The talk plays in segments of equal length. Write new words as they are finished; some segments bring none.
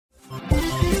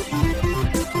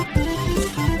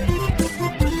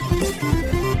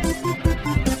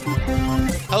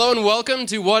Hello and welcome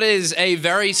to what is a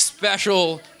very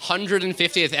special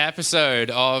 150th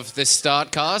episode of the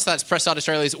Startcast. That's Press Start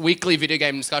Australia's weekly video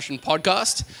game discussion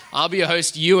podcast. I'll be your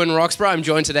host, Ewan Roxburgh. I'm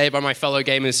joined today by my fellow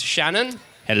gamers, Shannon.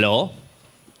 Hello.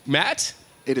 Matt.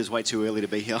 It is way too early to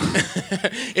be here.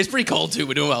 It's pretty cold too,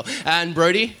 we're doing well. And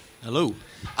Brodie. Hello.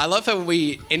 I love how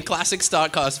we, in classic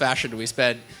Startcast fashion, we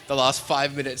spent the last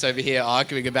 5 minutes over here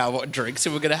arguing about what drinks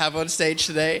we were going to have on stage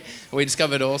today. And we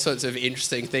discovered all sorts of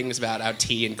interesting things about our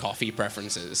tea and coffee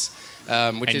preferences.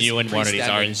 Which is Ewan wanted his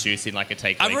standard. orange juice in like a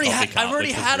takeaway coffee cup. I've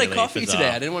already had a coffee today.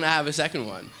 I didn't want to have a second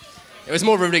one. It was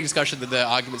more riveting discussion than the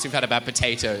arguments we've had about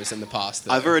potatoes in the past.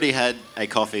 Though. I've already had a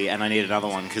coffee and I need another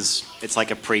one because it's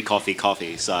like a pre-coffee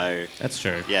coffee, so... That's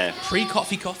true. Yeah.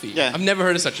 Pre-coffee coffee? Yeah. I've never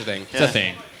heard of such a thing. It's a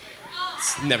thing.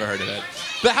 Never heard of it.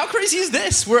 But how crazy is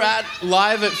this? We're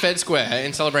live at Fed Square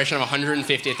in celebration of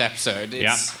 150th episode.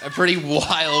 It's a pretty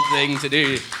wild thing to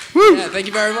do. Woo! Yeah, thank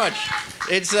you very much.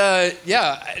 It's, I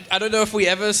don't know if we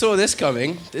ever saw this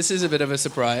coming. This is a bit of a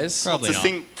surprise. Probably to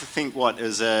not. think what,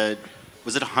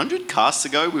 was it 100 casts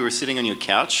ago we were sitting on your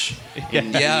couch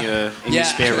in your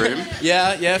spare room?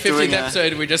 Yeah, 15th Doing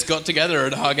episode, we just got together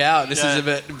and hung out. This is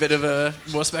a bit of a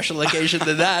more special occasion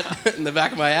than that in the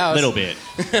back of my house. A little bit.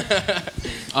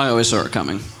 I always saw it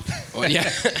coming. Well, yeah.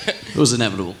 It was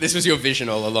inevitable. This was your vision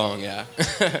all along, yeah.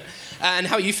 And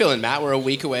how are you feeling, Matt? We're a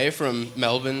week away from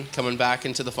Melbourne coming back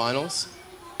into the finals.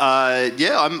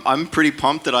 I'm pretty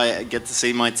pumped that I get to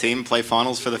see my team play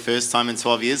finals for the first time in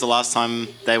 12 years. The last time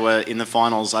they were in the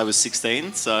finals, I was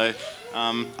 16, so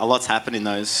a lot's happened in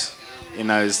those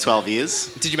 12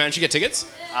 years. Did you manage to get tickets?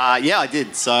 Yeah, I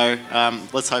did. So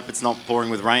let's hope it's not pouring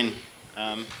with rain,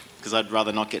 because I'd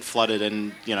rather not get flooded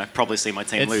and probably see my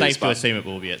team It's lose. safe to assume it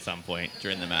will be at some point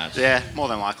during the match. Yeah, more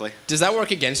than likely. Does that work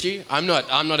against you? I'm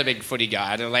not a big footy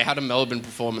guy. I don't know, how do Melbourne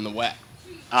perform in the wet?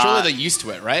 Surely they're used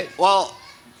to it, right? Well,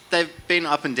 they've been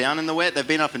up and down in the wet. They've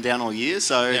been up and down all year,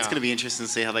 so it's going to be interesting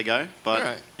to see how they go. But All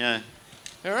right. yeah.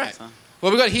 All right. So.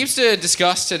 Well, we've got heaps to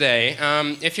discuss today.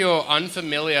 If you're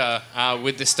unfamiliar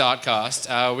with the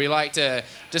Startcast, we like to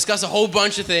discuss a whole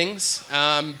bunch of things,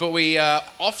 but we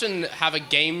often have a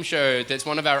game show that's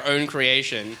one of our own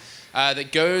creation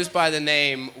that goes by the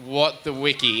name What the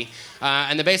Wiki.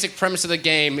 And the basic premise of the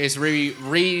game is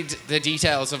read the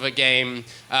details of a game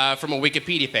from a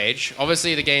Wikipedia page.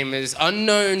 Obviously, the game is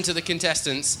unknown to the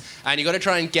contestants, and you've got to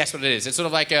try and guess what it is. It's sort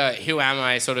of like a who am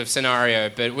I sort of scenario,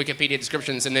 but Wikipedia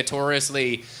descriptions are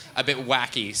notoriously a bit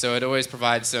wacky, so it always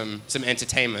provides some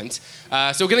entertainment.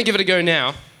 So we're going to give it a go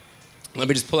now. Let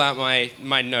me just pull out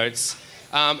my notes.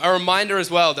 A reminder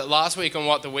as well that last week on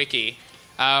What the Wiki,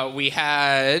 we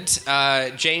had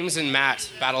James and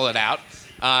Matt battle it out,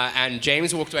 and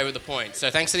James walked away with the point.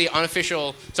 So thanks to the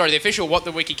official What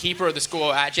the Wiki keeper of the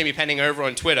score at Jamie Penning over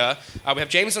on Twitter, we have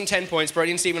James on 10 points,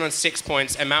 Brodie and Stephen on 6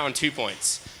 points, and Matt on 2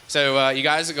 points. So you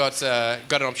guys have got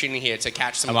an opportunity here to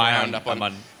catch some ground up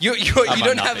on. You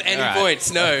don't have any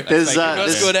points, no. There's, You've not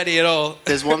scored any at all.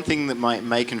 There's one thing that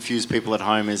may confuse people at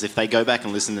home is if they go back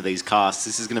and listen to these casts,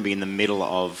 this is going to be in the middle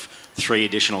of 3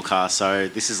 additional casts. So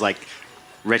this is like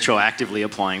retroactively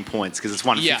applying points because it's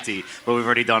 150, but we've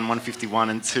already done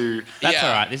 151 and 2. That's all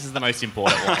right. This is the most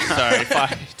important one. So if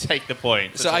I take the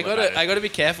points, so I got to be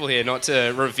careful here not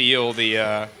to reveal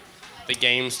the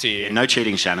games to you. No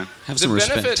cheating, Shannon. Have some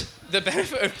respect. The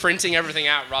benefit of printing everything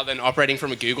out rather than operating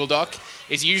from a Google Doc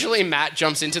is usually Matt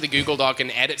jumps into the Google Doc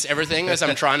and edits everything as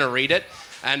I'm trying to read it.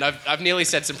 And I've nearly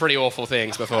said some pretty awful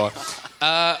things before.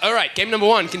 All right, game number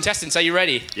 1. Contestants, are you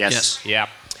ready? Yes. Yeah.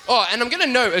 Oh, and I'm going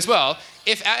to note as well,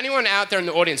 if anyone out there in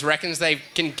the audience reckons they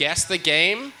can guess the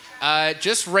game,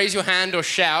 just raise your hand or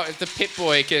shout if the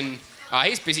Pip-Boy can...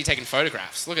 he's busy taking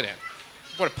photographs. Look at him.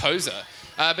 What a poser.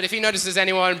 But if he notices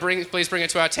anyone, please bring it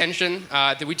to our attention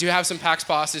that we do have some PAX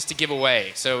passes to give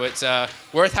away. So it's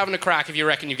worth having a crack if you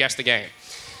reckon you guessed the game.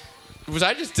 Did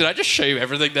I just show you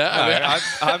everything there? No,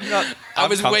 I'm not. I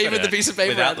was waving the piece of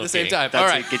paper out at the same time. That's All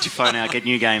right. it. Get your phone out. Get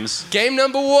new games. Game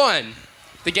number 1.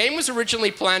 The game was originally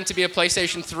planned to be a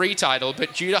PlayStation 3 title,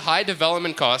 but due to high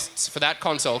development costs for that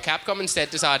console, Capcom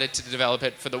instead decided to develop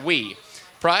it for the Wii.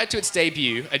 Prior to its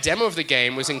debut, a demo of the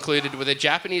game was included with the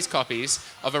Japanese copies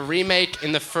of a remake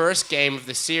in the first game of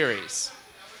the series.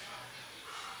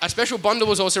 A special bundle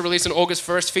was also released on August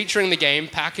 1st featuring the game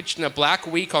packaged in a black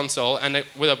Wii console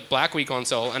with a black Wii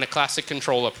console and a classic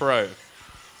controller Pro.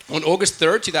 On August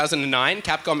 3rd, 2009,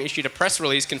 Capcom issued a press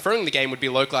release confirming the game would be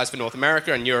localized for North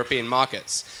America and European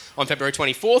markets. On February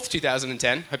 24th,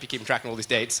 2010, hope you're keeping track of all these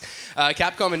dates,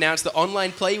 Capcom announced that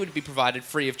online play would be provided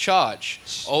free of charge.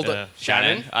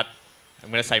 Shannon, I'm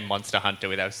going to say Monster Hunter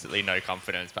with absolutely no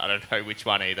confidence, but I don't know which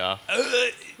one either.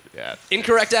 Yeah.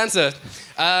 Incorrect answer. So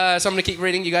I'm going to keep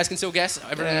reading. You guys can still guess.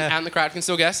 Everyone out in the crowd can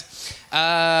still guess.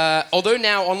 Although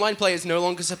now online play is no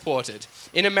longer supported.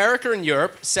 In America and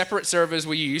Europe, separate servers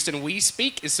were used and We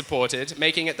Speak is supported,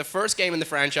 making it the first game in the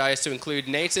franchise to include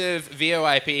native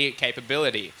VoIP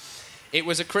capability. It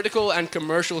was a critical and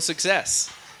commercial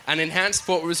success. An enhanced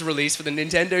port was released for the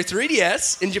Nintendo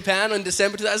 3DS in Japan on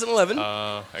December 2011.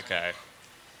 Oh, okay.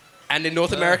 And in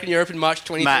North America and Europe in March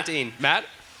 2015. Matt?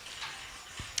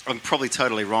 I'm probably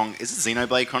totally wrong. Is it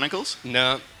Xenoblade Chronicles?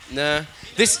 No.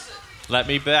 Let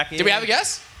me back in. Do we have a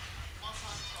guess?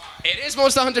 It is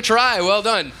Monster Hunter Try. Well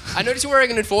done. I noticed you're wearing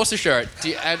an Enforcer shirt.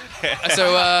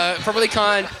 So probably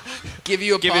can't give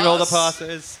you a pass. Give him all the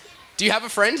passes. Do you have a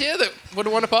friend here that would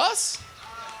want to pass?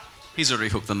 He's already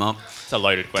hooked them up. It's a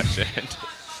loaded question.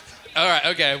 All right,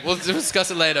 okay. We'll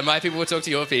discuss it later. My people will talk to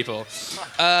your people.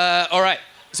 All right.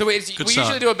 So we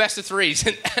usually do a best of threes.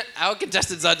 Our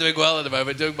contestants are doing well at the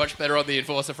moment, doing much better on the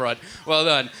Enforcer front. Well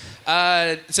done.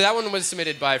 So that one was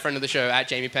submitted by a friend of the show, at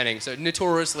Jamie Penning, so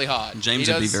notoriously hard. James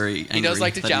would be very angry. He does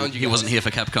like to challenge you guys. He wasn't here for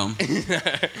Capcom.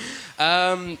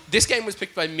 This game was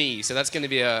picked by me, so that's going to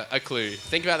be a clue.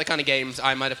 Think about the kind of games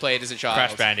I might have played as a child.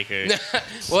 Crash Bandicoot.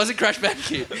 Was it Crash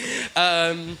Bandicoot?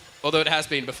 Although it has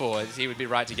been before. He would be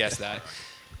right to guess that.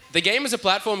 The game is a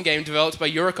platform game developed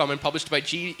by Eurocom and published by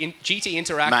GT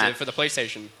Interactive for the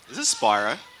PlayStation. Is this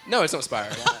Spyro? No, it's not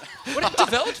Spyro. What is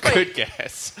developed by? Good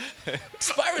guess.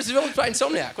 Spyro is developed by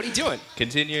Insomniac. What are you doing?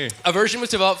 Continue. A version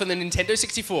was developed for the Nintendo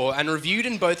 64 and reviewed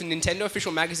in both the Nintendo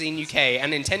Official Magazine UK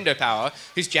and Nintendo Power,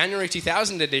 whose January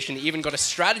 2000 edition even got a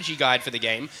strategy guide for the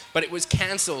game, but it was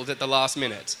cancelled at the last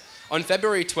minute. On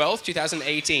February 12,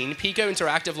 2018, Pico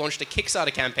Interactive launched a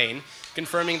Kickstarter campaign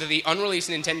confirming that the unreleased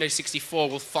Nintendo 64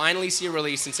 will finally see a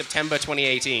release in September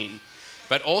 2018,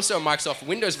 but also a Microsoft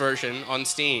Windows version on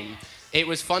Steam. It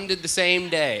was funded the same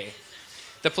day.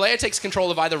 The player takes control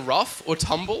of either Ruff or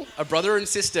Tumble, a brother and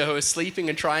sister who are sleeping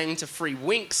and trying to free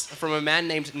Winks from a man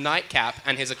named Nightcap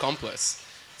and his accomplice.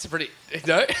 It's a pretty...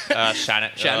 No?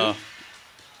 Shannon. Shannon?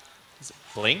 Is it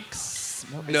Blinks?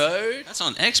 No. That's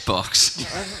on Xbox.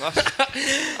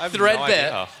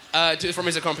 Threadbare. From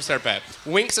his accomplice Threadbare.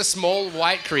 Winks are small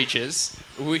white creatures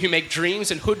who make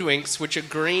dreams, and hoodwinks, which are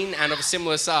green and of a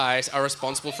similar size, are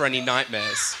responsible for any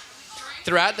nightmares.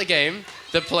 Throughout the game,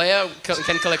 the player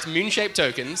can collect moon-shaped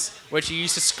tokens, which are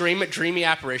used to scream at dreamy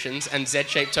apparitions, and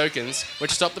Z-shaped tokens,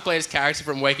 which stop the player's character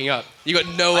from waking up. You got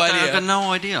no idea. I've got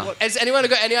no idea. Has anyone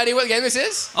got any idea what the game this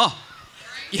is? Oh.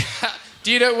 Yeah.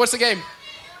 Do you know what's the game?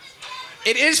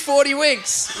 It is 40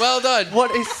 Winks. Well done. What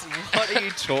are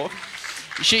you talking?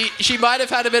 She might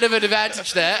have had a bit of an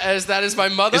advantage there, as that is my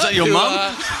mother. Is that your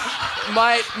mum?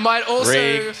 Might also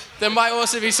Rigged. there might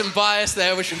also be some bias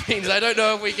there, which means I don't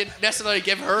know if we can necessarily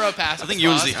give her a pass. I think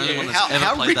Ewan's the only one that's ever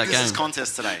How played rigged that is this game.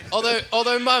 contest today?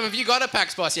 Although, Mum, have you got a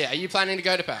PAX pass yet? Are you planning to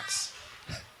go to PAX?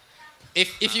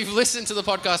 If you've listened to the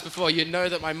podcast before, you know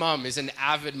that my mum is an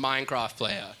avid Minecraft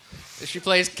player. She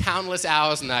plays countless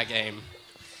hours in that game.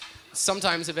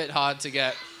 Sometimes a bit hard to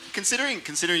get. Considering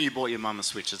you bought your mum a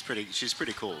Switch, she's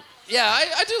pretty cool. Yeah,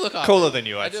 I do look after. Cooler than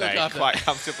you, I'd do look say, after. quite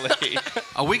comfortably.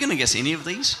 Are we going to guess any of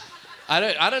these? I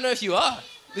don't know if you are.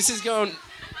 This is going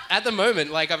at the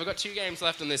moment. Like I've got 2 games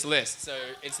left on this list, so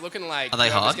it's looking like Are they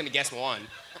I'm hard? just going to guess one.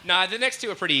 Nah, the next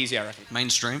 2 are pretty easy, I reckon.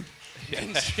 Mainstream?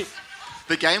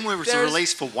 The game was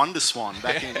released for WonderSwan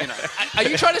back in, Are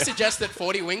you trying to suggest that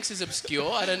 40 Winks is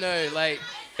obscure? I don't know. Like,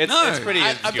 It's pretty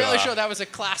obscure. I'm fairly sure that was a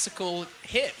classical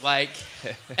hit. Like,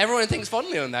 everyone thinks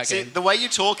fondly on that See, game. the way you're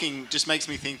talking just makes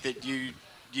me think that you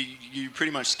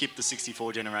pretty much skipped the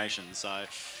 64 generation. So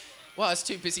Well, I was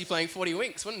too busy playing 40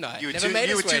 Winks, wasn't I? you were Never made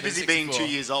too its way to busy being 64.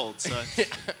 2 years old. So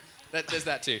There's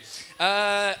that too.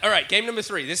 All right, game number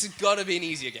 3. This has got to be an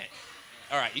easier game.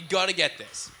 All right, you got to get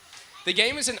this. The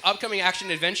game is an upcoming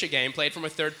action-adventure game played from a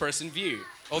third-person view.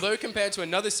 Although compared to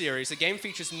another series, the game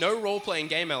features no role-playing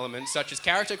game elements such as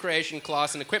character creation,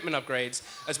 class, and equipment upgrades,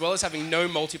 as well as having no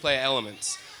multiplayer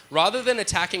elements. Rather than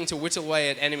attacking to whittle away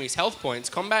at enemies' health points,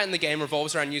 combat in the game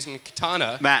revolves around using a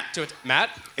katana Matt?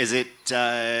 is it?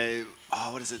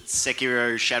 What is it?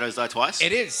 Sekiro: Shadows Die Twice.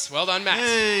 It is. Well done, Matt.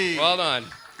 Yay. Well done.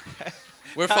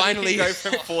 We're How finally... did you go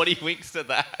from 40 Winks to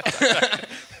that?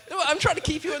 No, I'm trying to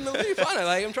keep you in the loop, aren't I?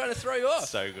 Like, I'm trying to throw you off.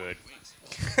 So good.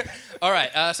 All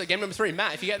right, so game number 3.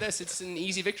 Matt, if you get this, it's an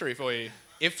easy victory for you.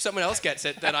 If someone else gets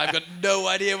it, then I've got no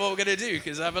idea what we're going to do,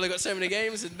 because I've only got so many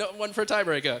games and not one for a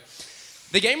tiebreaker.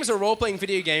 The game is a role-playing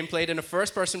video game played in a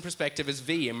first-person perspective as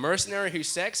V, a mercenary whose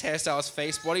sex, hairstyles,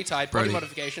 face, body type, body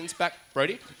modifications...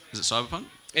 Brodie? Is it Cyberpunk?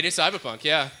 It is Cyberpunk,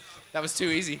 yeah. That was too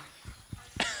easy.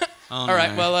 Oh, All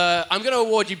right, no. well, I'm going to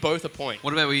award you both a point.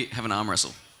 What about we have an arm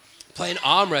wrestle? Play an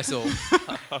arm wrestle.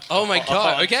 Oh my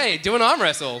god. Okay, do an arm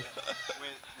wrestle.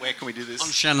 Where can we do this? On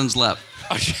Shannon's lap.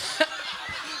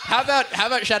 How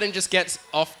about Shannon just gets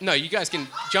off? No, you guys can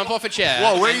jump off a chair.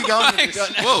 Whoa, where are you going with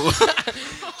this?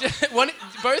 Whoa.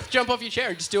 Both jump off your chair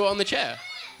and just do it on the chair.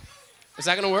 Is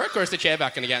that going to work, or is the chair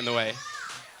back going to get in the way?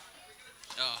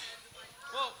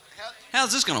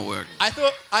 How's this going to work? I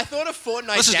thought a Fortnite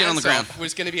Let's just get on the ground. dance-off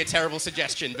was going to be a terrible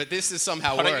suggestion, but this is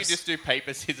somehow Why worse. don't you just do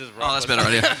paper, scissors, rock? Oh, that's a better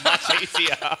idea. Much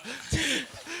easier.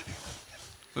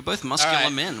 We're both muscular All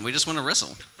right. men. We just want to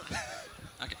wrestle.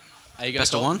 Okay. Are you guys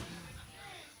Best of cool? one?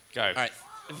 Go. All right.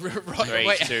 3,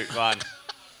 Wait. 2, 1.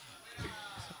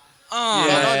 Oh,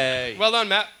 Yay. Well done,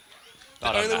 Matt. The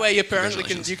Well done, only Matt. way apparently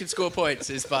Congratulations. you can score points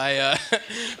is by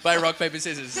by rock paper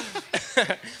scissors.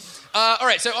 All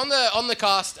right, so on the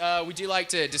cast, we do like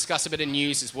to discuss a bit of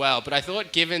news as well. But I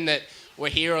thought, given that we're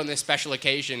here on this special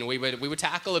occasion, we would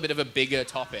tackle a bit of a bigger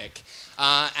topic,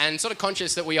 and sort of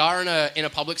conscious that we are in a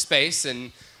public space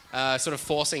and sort of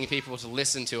forcing people to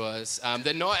listen to us.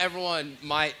 That not everyone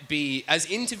might be as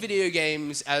into video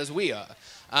games as we are.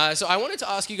 So I wanted to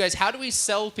ask you guys, how do we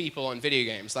sell people on video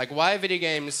games? Like, why are video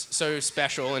games so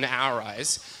special in our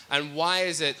eyes? And why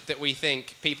is it that we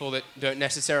think people that don't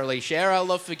necessarily share our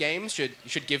love for games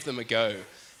should give them a go?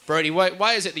 Brodie,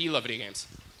 why is it that you love video games?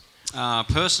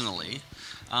 Personally,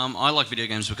 I like video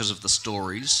games because of the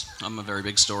stories. I'm a very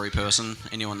big story person.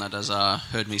 Anyone that has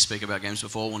heard me speak about games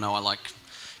before will know I like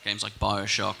games like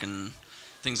BioShock and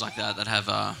things like that have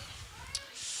I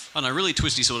don't know, really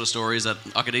twisty sort of stories that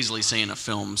I could easily see in a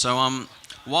film. So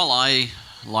while I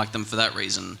like them for that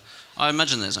reason, I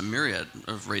imagine there's a myriad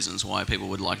of reasons why people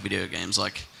would like video games.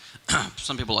 Like,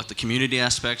 some people like the community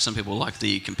aspect, some people like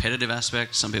the competitive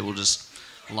aspect, some people just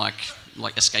like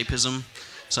escapism.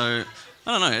 So,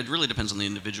 I don't know, it really depends on the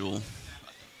individual.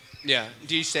 Yeah.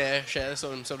 Do you share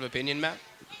some sort of opinion, Matt?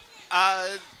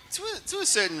 To a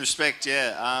certain respect,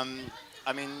 yeah.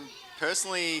 I mean,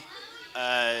 personally,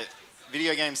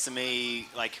 video games to me,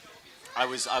 like, I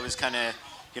was kind of,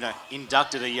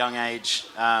 inducted at a young age.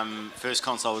 First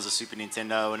console was a Super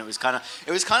Nintendo, and it was kind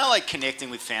of like connecting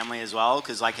with family as well,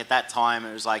 because like at that time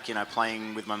it was like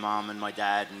playing with my mum and my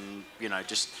dad, and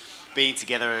just being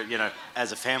together,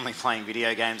 as a family playing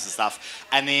video games and stuff.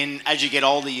 And then as you get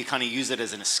older, you kind of use it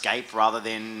as an escape rather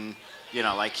than,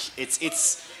 like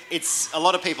it's a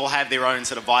lot of people have their own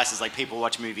sort of vices. Like, people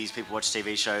watch movies, people watch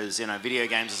TV shows. Video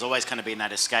games has always kind of been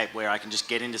that escape where I can just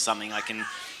get into something, I can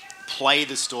play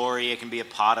the story, I can be a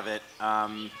part of it,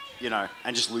 and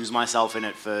just lose myself in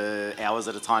it for hours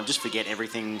at a time, just forget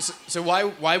everything. So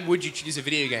why would you choose a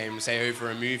video game, say,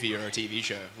 over a movie or a TV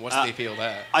show? What's the appeal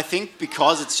there? I think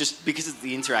because it's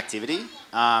the interactivity.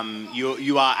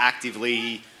 You are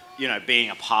actively being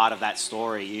a part of that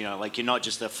story, like you're not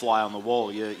just a fly on the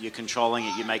wall, you're controlling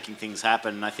it, you're making things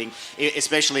happen. And I think,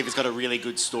 especially if it's got a really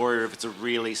good story, or if it's a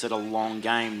really sort of long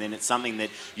game, then it's something that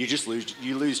you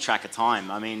lose track of time.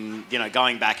 I mean,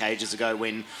 going back ages ago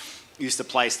when used to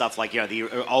play stuff like,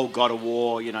 the old God of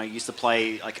War, used to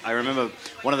play, like, I remember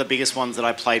one of the biggest ones that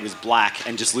I played was Black,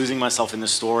 and just losing myself in the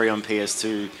story on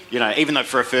PS2, even though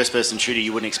for a first-person shooter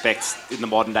you wouldn't expect in the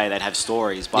modern day they'd have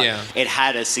stories, but it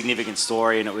had a significant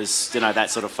story, and it was, that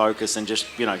sort of focus, and just,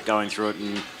 going through it,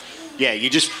 and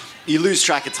you lose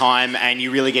track of time, and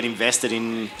you really get invested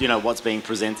in, what's being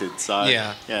presented, so...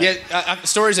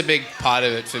 Story's a big part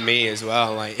of it for me as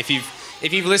well. Like, if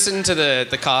you've listened to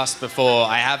the cast before,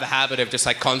 I have a habit of just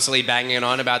like constantly banging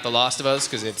on about The Last of Us,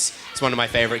 because it's one of my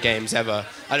favorite games ever.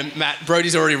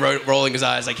 Brodie's already rolling his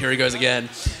eyes, like, here he goes again.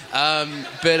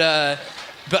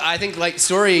 But I think like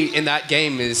story in that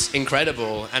game is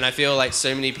incredible, and I feel like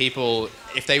so many people,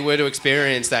 if they were to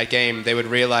experience that game, they would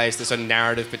realize the sort of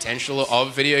narrative potential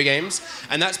of video games.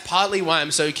 And that's partly why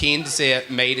I'm so keen to see it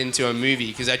made into a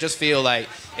movie, because I just feel like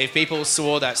if people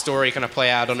saw that story kind of play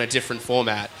out on a different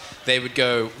format, they would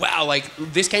go, wow, like,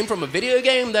 this came from a video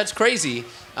game? That's crazy.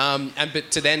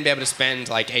 But to then be able to spend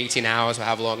like 18 hours or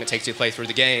however long it takes you to play through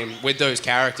the game with those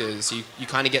characters, you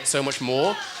kind of get so much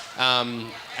more.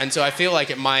 And so I feel like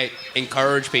it might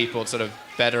encourage people to sort of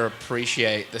better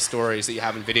appreciate the stories that you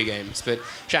have in video games. But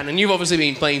Shannon, you've obviously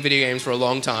been playing video games for a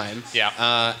long time.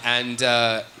 Yeah. And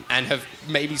have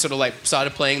maybe sort of like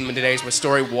started playing them in the days where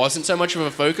story wasn't so much of a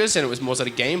focus and it was more sort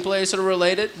of gameplay sort of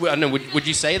related. I don't know, would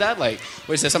you say that? Like,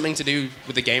 was there something to do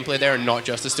with the gameplay there and not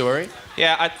just the story?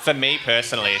 Yeah, for me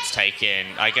personally,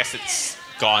 it's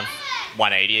gone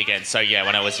 180 again. So yeah,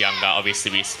 when I was younger,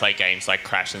 obviously we used to play games like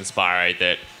Crash and Spyro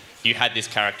that you had this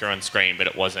character on screen, but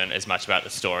it wasn't as much about the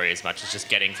story as much as just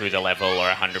getting through the level or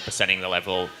 100%ing the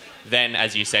level. then,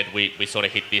 as you said, we sort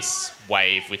of hit this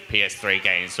wave with PS3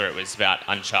 games where it was about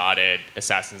Uncharted,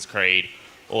 Assassin's Creed,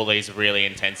 all these really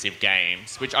intensive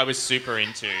games, which I was super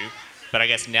into. But I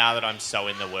guess now that I'm so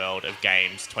in the world of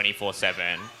games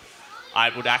 24/7, I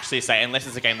would actually say, unless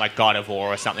it's a game like God of War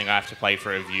or something I have to play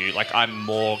for a review, like I'm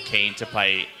more keen to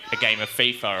play a game of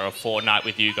FIFA or Fortnite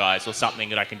with you guys, or something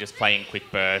that I can just play in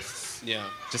quick bursts. Yeah.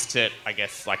 Just to, I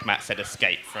guess, like Matt said,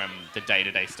 escape from the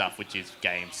day-to-day stuff, which is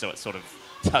games. So it sort of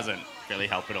doesn't really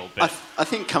help at all. But I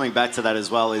think coming back to that as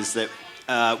well is that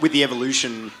with the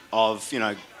evolution of,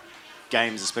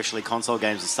 games, especially console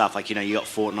games and stuff, like, you got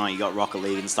Fortnite, you got Rocket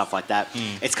League and stuff like that.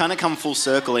 It's kind of come full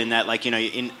circle in that, like,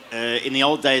 in the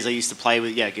old days I used to play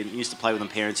with my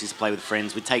parents, used to play with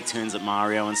friends. We'd take turns at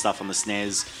Mario and stuff on the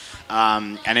SNES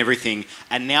and everything.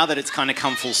 And now that it's kind of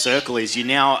come full circle is you're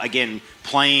now, again,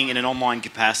 playing in an online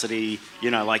capacity,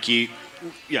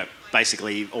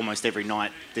 basically almost every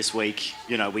night this week,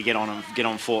 we get on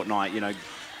Fortnite,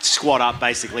 squad up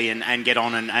basically and get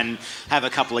on and have a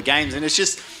couple of games. And it's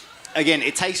just, again,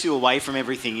 it takes you away from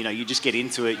everything. You just get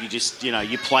into it. You just,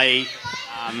 you play.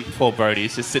 Poor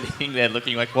Brodie's just sitting there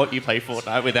looking like, what, you play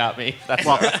Fortnite without me? That's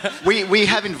we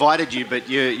have invited you, but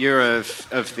you're of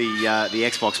the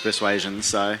Xbox persuasion,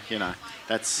 so,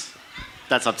 that's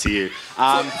up to you.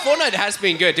 Fortnite has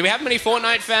been good. Do we have many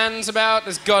Fortnite fans about?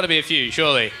 There's got to be a few,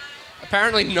 surely.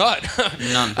 Apparently not.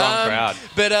 None. Proud.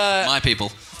 But My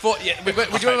people. we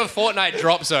do have a Fortnite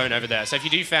drop zone over there, so if you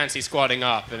do fancy squatting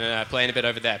up and playing a bit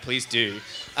over there, please do.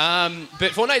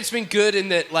 But Fortnite's been good in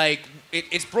that, like,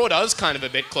 it's brought us kind of a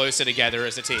bit closer together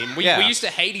as a team. We used to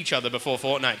hate each other before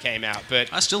Fortnite came out,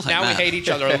 but I still hate now Matt. we hate each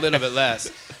other a little bit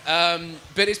less.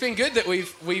 But it's been good that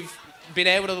we've been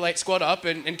able to, like, squad up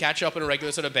and catch up on a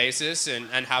regular sort of basis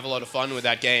and have a lot of fun with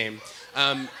that game.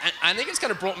 And I think it's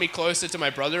kind of brought me closer to my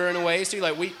brother in a way too.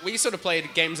 Like, we sort of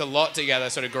played games a lot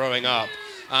together sort of growing up.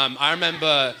 I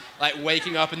remember, like,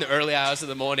 waking up in the early hours of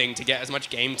the morning to get as much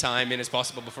game time in as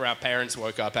possible before our parents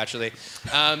woke up, actually.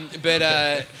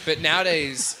 But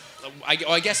nowadays,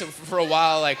 I guess for a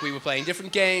while, like, we were playing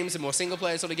different games and more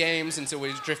single-player sort of games until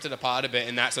we drifted apart a bit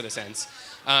in that sort of sense.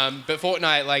 But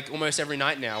Fortnite, like, almost every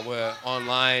night now, we're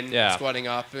online, squatting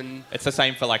up. And it's the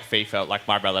same for, like, FIFA. Like,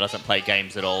 my brother doesn't play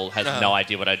games at all, has no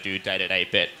idea what I do day-to-day,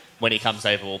 but when he comes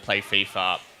over, we'll play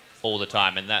FIFA all the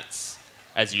time, and that's...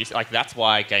 that's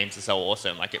why games are so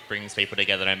awesome. Like, it brings people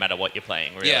together no matter what you're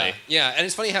playing, really. Yeah. And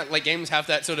it's funny how, like, games have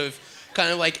that sort of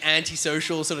kind of, like,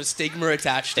 antisocial sort of stigma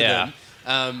attached to them.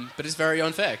 But it's very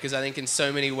unfair because I think in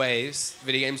so many ways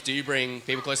video games do bring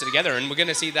people closer together, and we're going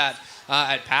to see that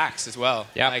at PAX as well.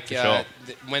 Yeah, like, for sure.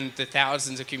 When the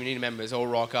thousands of community members all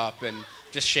rock up and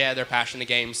just share their passion of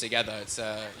games together, it's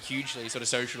a hugely sort of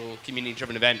social,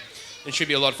 community-driven event. It should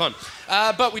be a lot of fun.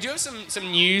 But we do have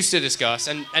some news to discuss,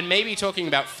 and maybe talking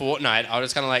about Fortnite, I'll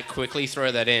just kind of, like, quickly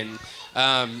throw that in.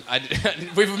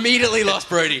 We've immediately lost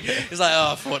Brodie. He's like,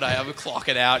 oh, Fortnite, I'm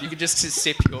clocking out. You can just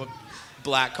sip your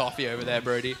black coffee over there,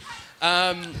 Brodie.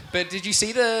 But did you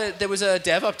see there was a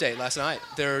dev update last night?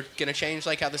 They're going to change,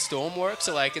 like, how the storm works.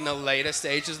 So, like, in the later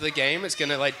stages of the game, it's going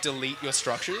to, like, delete your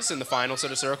structures in the final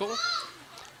sort of circle.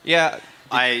 Yeah.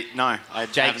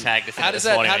 Jake tagged us this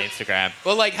morning on Instagram.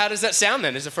 Well, like, how does that sound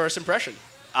then as a first impression?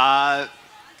 I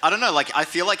don't know. Like, I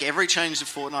feel like every change that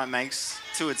Fortnite makes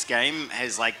to its game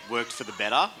has, like, worked for the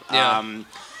better. Yeah.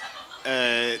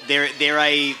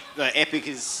 Epic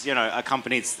is, a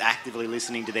company that's actively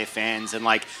listening to their fans, and,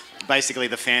 like, basically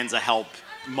the fans are help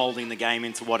molding the game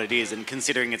into what it is, and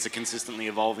considering it's a consistently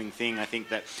evolving thing, I think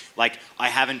that, like, I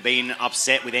haven't been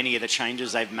upset with any of the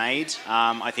changes they've made.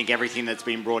 I think everything that's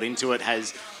been brought into it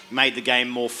has made the game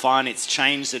more fun. It's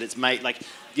changed it. It's made, like,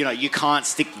 you can't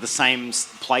stick to the same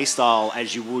play style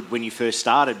as you would when you first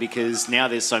started, because now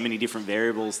there's so many different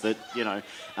variables that,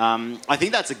 I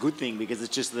think that's a good thing, because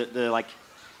it's just that the, like,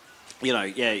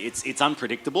 it's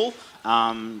unpredictable.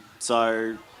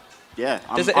 So... Yeah,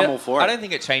 I'm all for it. I don't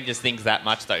think it changes things that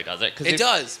much, though, does it? It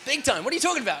does, big time. What are you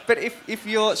talking about? But if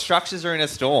your structures are in a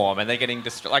storm and they're getting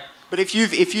destroyed, like... But if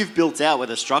you've built out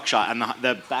with a structure and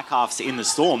the back half's in the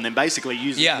storm, then basically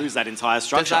you lose that entire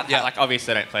structure. Does that, like,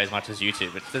 obviously I don't play as much as you two,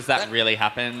 but does that really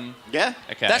happen? Yeah.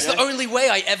 Okay. That's the only way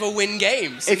I ever win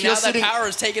games. If now that power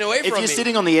is taken away from me. If you're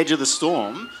sitting on the edge of the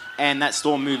storm and that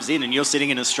storm moves in and you're sitting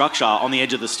in a structure on the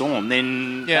edge of the storm,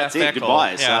 then that's it.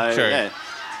 Goodbye. Yeah, so, true.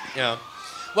 Yeah.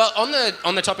 Well, on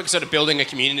the topic of sort of building a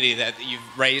community that you've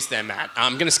raised there, Matt,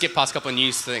 I'm going to skip past a couple of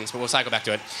news things, but we'll cycle back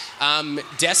to it.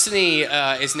 Destiny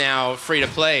is now free to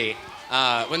play.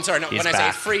 When I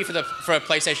say free for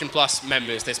PlayStation Plus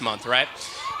members this month, right?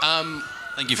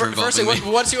 Thank you for involving firstly, me.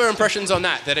 what's your impressions on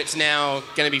that? That it's now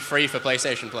going to be free for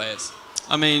PlayStation players?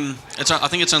 I mean, I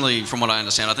think it's only, from what I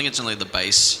understand, I think it's only the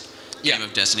base game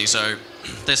of Destiny. So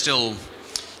they're still,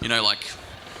 like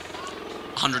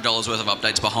 $100 worth of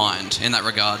updates behind in that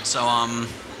regard. So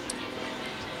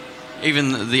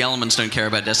even the elements don't care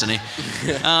about Destiny.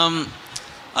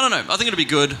 I don't know. I think it'll be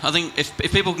good. I think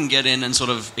if people can get in and sort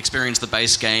of experience the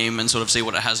base game and sort of see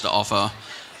what it has to offer,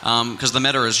 because the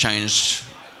meta has changed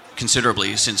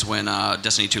considerably since when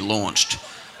Destiny 2 launched.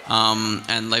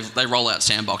 And they roll out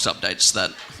sandbox updates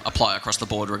that apply across the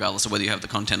board regardless of whether you have the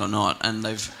content or not. And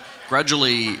they've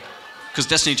gradually... Because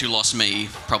Destiny 2 lost me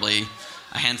probably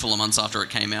a handful of months after it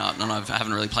came out, and I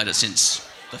haven't really played it since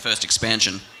the first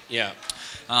expansion. Yeah.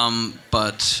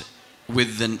 But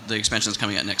with the expansion that's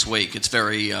coming out next week, it's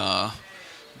very The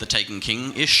Taken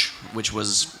King-ish, which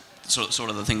was sort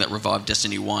of the thing that revived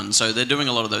Destiny 1. So they're doing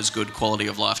a lot of those good quality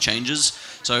of life changes.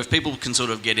 So if people can sort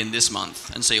of get in this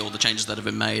month and see all the changes that have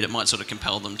been made, it might sort of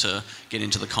compel them to get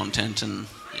into the content and,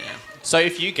 yeah. So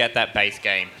if you get that base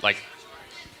game, like,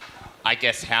 I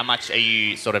guess how much are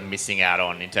you sort of missing out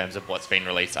on in terms of what's been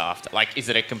released after? Like, is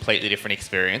it a completely different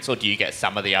experience, or do you get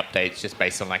some of the updates just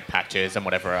based on, like, patches and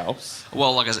whatever else?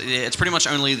 Well, like I said, it's pretty much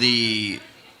only the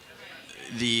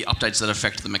updates that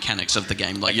affect the mechanics of the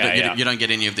game. Like, you don't get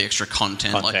any of the extra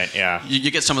content. Like, yeah. You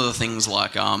get some of the things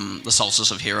like the Solstice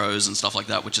of Heroes and stuff like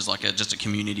that, which is like just a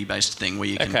community-based thing where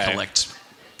you can collect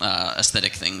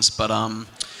aesthetic things. But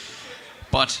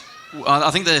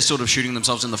I think they're sort of shooting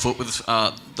themselves in the foot with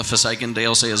the Forsaken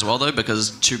DLC as well, though,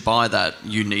 because to buy that,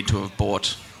 you need to have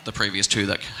bought the previous two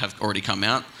that have already come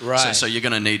out. Right. So you're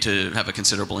going to need to have a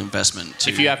considerable investment.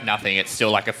 If you have nothing, it's still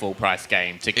like a full price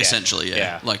game to get. Essentially,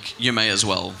 yeah. Like, you may as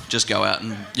well just go out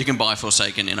and you can buy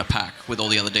Forsaken in a pack with all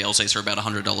the other DLCs for about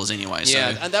 $100 anyway.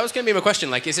 Yeah, so. and that was going to be my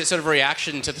question. Like, is it sort of a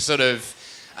reaction to the sort of...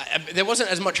 there wasn't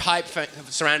as much hype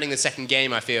surrounding the second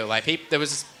game, I feel. Like, there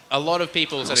was a lot of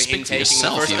people sort of intaking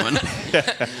yourself, the first one.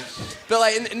 But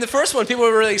like in the first one, people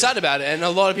were really excited about it, and a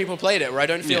lot of people played it. Where I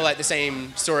don't feel like the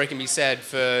same story can be said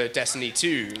for Destiny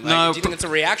 2. Like, No, do you think it's a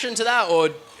reaction to that, or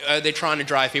are they trying to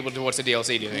drive people towards the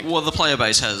DLC? Do you think? Well, the player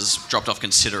base has dropped off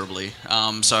considerably.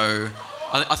 So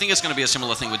I think it's going to be a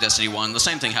similar thing with Destiny 1. The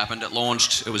same thing happened. It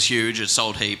launched, it was huge, it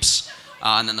sold heaps.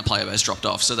 And then the player base dropped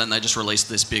off. So then they just released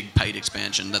this big paid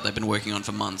expansion that they've been working on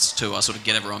for months to sort of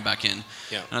get everyone back in.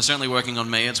 Yeah. And it's certainly working on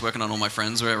me. It's working on all my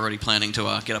friends. We're already planning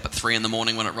to get up at 3 a.m.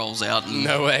 when it rolls out and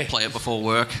play it before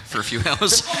work for a few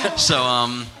hours. So,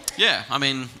 yeah, I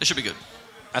mean, it should be good.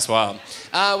 That's wild.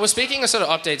 Well, speaking of sort of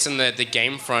updates in the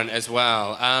game front as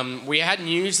well, we had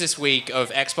news this week of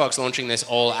Xbox launching this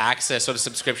all-access sort of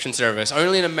subscription service.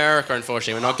 Only in America,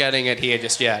 unfortunately. We're not getting it here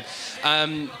just yet.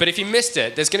 But if you missed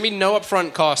it, there's going to be no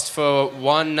upfront cost for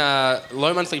one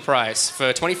low monthly price.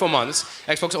 For 24 months,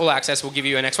 Xbox All Access will give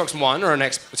you an Xbox One or an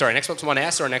Xbox One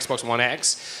S or an Xbox One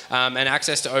X, and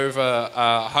access to over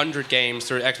 100 games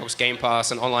through Xbox Game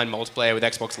Pass and online multiplayer with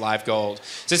Xbox Live Gold.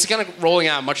 So it's kind of rolling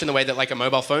out much in the way that like a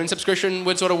mobile phone subscription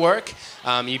would sort of work.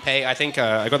 You pay, I think,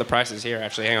 I got the prices here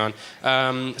actually, hang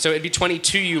on. So it'd be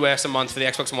 $22 US a month for the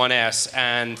Xbox One S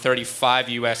and $35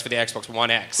 US for the Xbox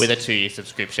One X. With a 2-year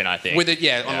subscription, I think. With it,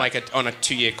 on a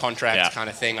 2-year contract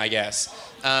kind of thing, I guess.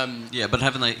 But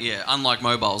unlike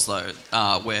mobiles though,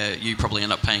 where you probably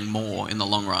end up paying more in the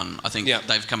long run, I think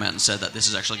they've come out and said that this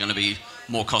is actually going to be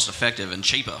more cost effective and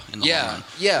cheaper in the long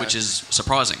run, which is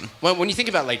surprising. Well, when you think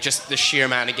about like just the sheer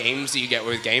amount of games that you get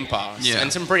with Game Pass,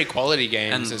 and some pretty quality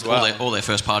games and as well. All their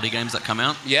first party games that come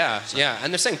out.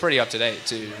 And they're staying pretty up to date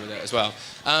too with it as well.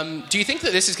 Do you think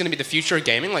that this is going to be the future of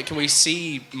gaming? Like, can we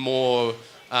see more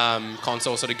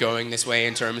console sort of going this way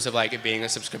in terms of like it being a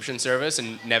subscription service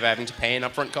and never having to pay an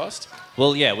upfront cost?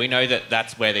 Well, yeah, we know that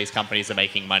that's where these companies are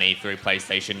making money through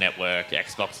PlayStation Network,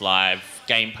 Xbox Live,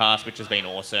 Game Pass, which has been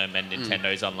awesome, and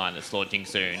Nintendo's Online that's launching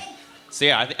soon. So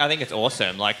yeah, I think it's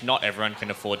awesome. Like, not everyone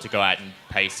can afford to go out and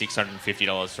pay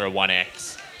 $650 for a One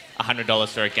X, $100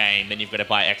 for a game, then you've got to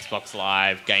buy Xbox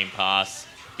Live, Game Pass.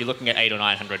 You're looking at $800 or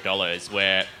 $900,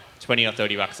 where $20 or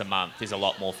 $30 a month is a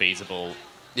lot more feasible.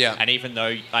 Yeah. And even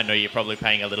though I know you're probably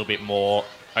paying a little bit more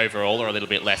overall or a little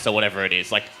bit less or whatever it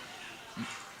is, like,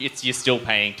 you're still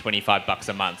paying $25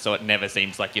 a month, so it never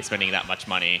seems like you're spending that much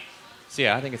money. So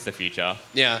yeah, I think it's the future.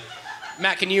 Yeah.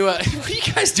 Matt, can you... what are you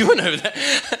guys doing over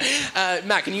there?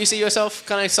 Matt, can you see yourself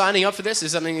kind of signing up for this?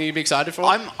 Is something you'd be excited for?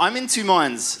 I'm in two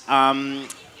minds.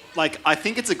 I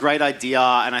think it's a great idea,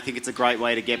 and I think it's a great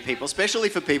way to get people, especially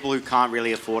for people who can't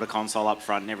really afford a console up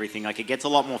front and everything. Like, it gets a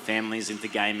lot more families into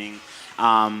gaming,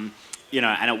 and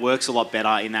it works a lot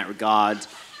better in that regard.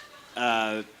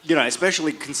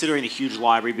 Especially considering the huge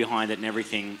library behind it and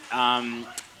everything.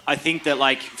 I think that,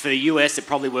 like, for the US, it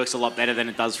probably works a lot better than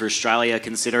it does for Australia,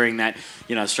 considering that,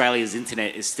 Australia's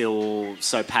internet is still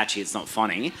so patchy, it's not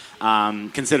funny.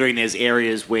 Considering there's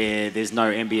areas where there's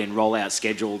no NBN rollout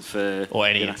scheduled for... Or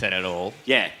any internet at all.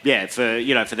 Yeah, for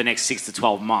the next 6 to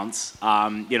 12 months.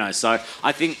 So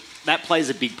I think that plays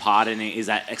a big part in it, is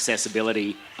that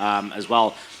accessibility as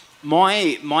well.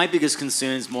 My biggest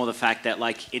concern is more the fact that,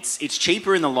 like, it's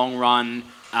cheaper in the long run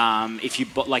if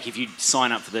you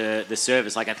sign up for the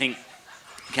service. Like, I think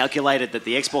calculated that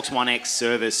the Xbox One X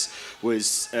service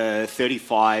was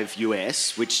 $35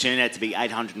 US, which turned out to be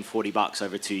 $840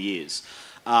 over 2 years.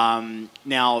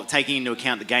 Now, taking into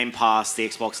account the Game Pass, the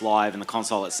Xbox Live, and the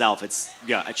console itself, it's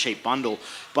a cheap bundle.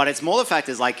 But it's more the fact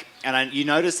is, like, you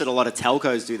notice that a lot of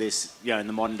telcos do this, in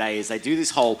the modern day, is they do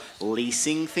this whole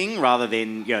leasing thing rather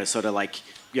than, sort of like,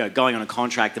 going on a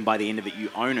contract and by the end of it you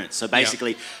own it. So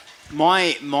basically,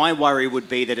 my worry would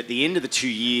be that at the end of the 2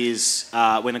 years,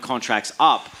 when the contract's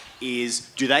up, is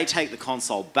do they take the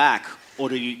console back? Or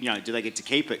do do they get to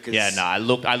keep it? I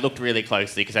looked really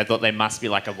closely because I thought there must be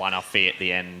like a one-off fee at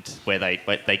the end where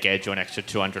they gauge you an extra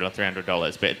 $200 or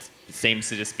 $300, but it seems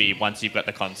to just be once you've got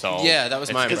the console. Yeah, that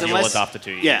was my impression. Yours after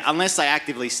 2 years. Yeah, unless they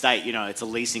actively state, it's a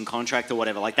leasing contract or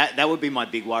whatever. Like that would be my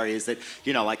big worry, is that,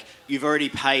 like, you've already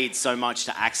paid so much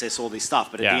to access all this stuff,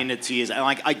 but at the end of 2 years, and,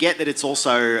 like, I get that it's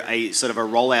also a sort of a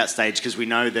rollout stage, because we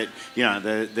know that,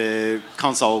 the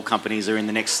console companies are in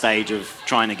the next stage of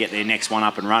trying to get their next one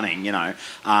up and running,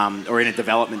 or in a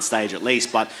development stage at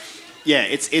least, but... Yeah,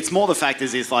 it's more the fact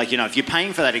is like, if you're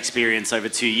paying for that experience over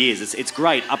 2 years, it's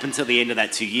great up until the end of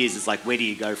that 2 years. It's like, where do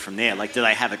you go from there? Like, do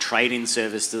they have a trade-in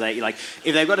service? Do they, like,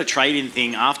 if they've got a trade-in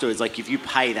thing afterwards, like, if you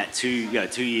pay that 2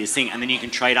 years thing and then you can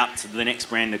trade up to the next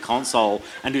brand of console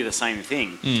and do the same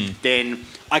thing, then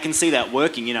I can see that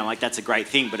working, like, that's a great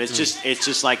thing. But it's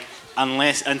just like,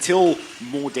 until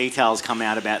more details come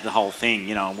out about the whole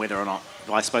thing, and whether or not,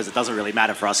 well, I suppose it doesn't really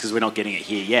matter for us because we're not getting it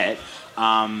here yet.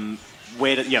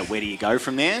 Where do you go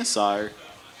from there? So, I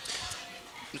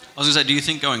was going to say, do you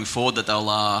think going forward that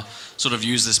they'll sort of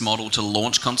use this model to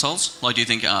launch consoles? Like, do you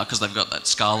think, because they've got that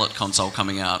Scarlet console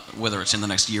coming out, whether it's in the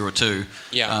next year or two,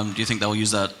 do you think they'll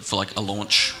use that for, like, a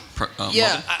launch model?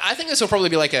 I think this will probably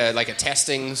be like a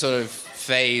testing sort of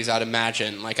phase, I'd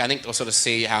imagine. Like, I think they'll sort of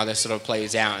see how this sort of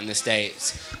plays out in the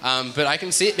States. But I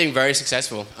can see it being very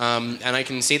successful. And I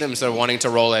can see them sort of wanting to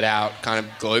roll it out kind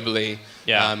of globally.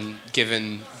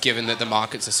 Given that the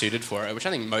markets are suited for it, which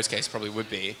I think in most cases probably would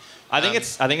be. I think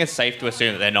it's safe to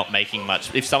assume that they're not making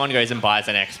much. If someone goes and buys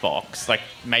an Xbox, like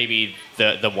maybe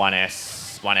the One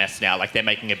S now, like they're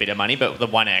making a bit of money, but the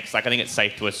One X, like I think it's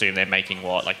safe to assume they're making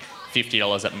like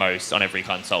 $50 at most on every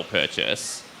console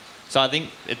purchase. So I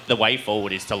think the way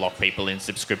forward is to lock people in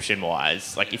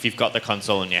subscription-wise. Like if you've got the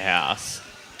console in your house,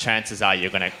 chances are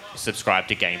you're going to subscribe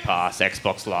to Game Pass,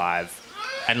 Xbox Live.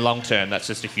 And long term, that's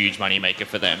just a huge money maker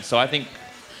for them. So I think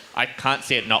I can't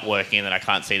see it not working, and I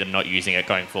can't see them not using it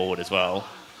going forward as well.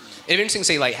 It'd be interesting to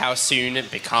see like how soon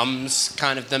it becomes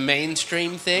kind of the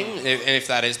mainstream thing, and if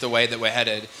that is the way that we're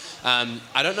headed.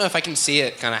 I don't know if I can see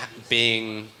it kind of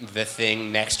being the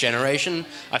thing next generation.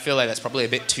 I feel like that's probably a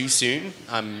bit too soon.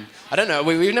 I don't know.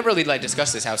 We've never really like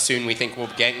discussed this, how soon we think we'll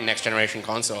be getting next generation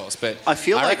consoles, but I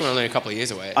reckon we're only a couple of years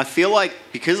away. I feel like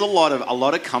because a lot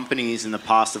of companies in the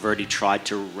past have already tried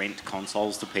to rent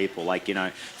consoles to people, like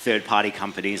third party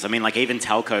companies. I mean, like even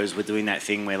telcos were doing that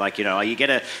thing where like you get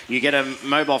a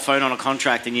mobile phone on a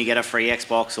contract and you get a free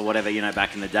Xbox or whatever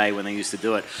back in the day when they used to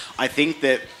do it. I think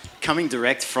that coming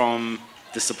direct from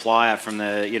the supplier, from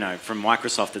from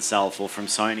Microsoft itself or from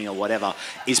Sony or whatever,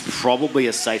 is probably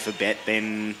a safer bet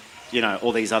than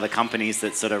all these other companies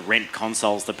that sort of rent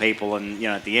consoles to people and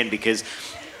at the end, because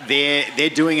they're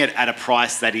doing it at a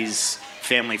price that is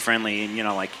family friendly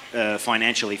and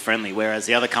financially friendly, whereas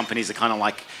the other companies are kind of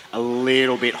like a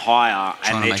little bit higher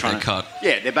and they're trying to cut.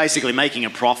 Yeah, they're basically making a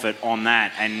profit on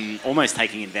that and almost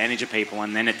taking advantage of people,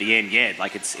 and then at the end,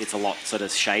 it's a lot sort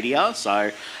of shadier.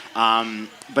 So,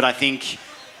 but I think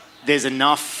there's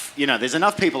enough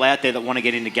people out there that want to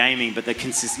get into gaming, but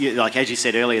like as you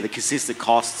said earlier, the consistent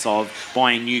costs of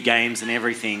buying new games and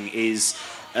everything is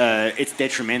it's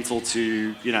detrimental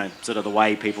to sort of the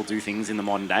way people do things in the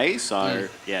modern day. So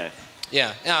yeah,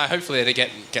 hopefully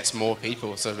it gets more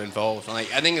people sort of involved.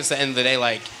 Like I think it's the end of the day,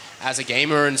 like as a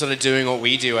gamer and sort of doing what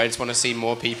we do, I just want to see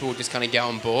more people just kind of get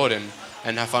on board and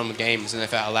have fun with games, and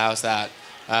if it allows that,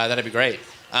 that'd be great.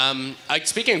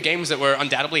 Speaking of games that we're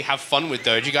undoubtedly have fun with,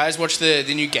 though, did you guys watch the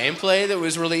new gameplay that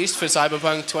was released for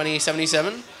Cyberpunk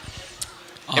 2077?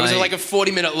 It was like a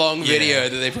 40-minute long video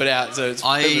that they put out, so it's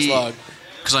famous log.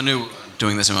 Because I knew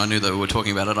doing this, and I knew that we were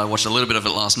talking about it. I watched a little bit of it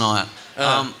last night.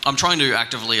 I'm trying to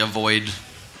actively avoid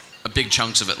big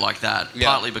chunks of it like that,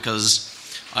 partly because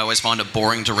I always find it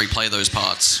boring to replay those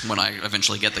parts when I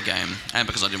eventually get the game, and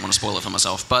because I didn't want to spoil it for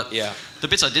myself. But the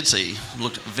bits I did see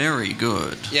looked very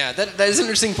good. Yeah, that is an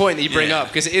interesting point that you bring up,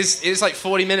 because it is like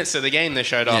 40 minutes of the game they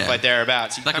showed off, like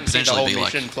thereabouts. You can see the whole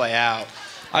mission play out.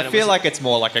 I feel like it's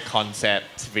more like a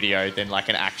concept video than like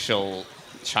an actual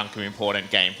chunk of important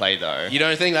gameplay, though. You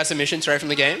don't think that's a mission straight from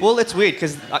the game? Well, it's weird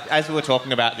because, as we were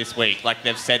talking about this week, like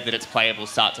they've said that it's playable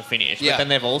start to finish, but then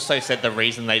they've also said the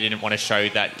reason they didn't want to show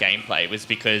that gameplay was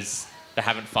because they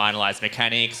haven't finalised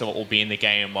mechanics or what will be in the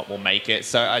game and what will make it.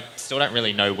 So I still don't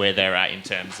really know where they're at in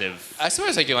terms of... I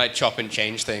suppose they can like chop and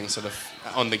change things sort of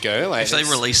on the go. Like, if they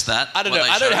released that, I don't know.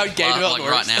 I don't know how game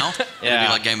development works. Right now, it'd be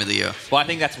like Game of the Year. Well, I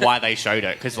think that's why they showed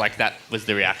it, because like that was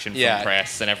the reaction from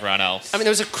press and everyone else. I mean,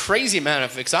 there was a crazy amount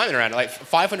of excitement around it. Like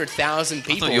 500,000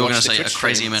 people. I thought you were going to say a Twitch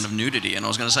crazy streams. amount of nudity, and I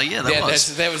was going to say, there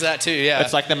was. There was that too. Yeah,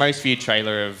 it's like the most viewed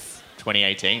trailer of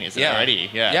 2018, isn't it already?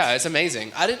 Yeah, it's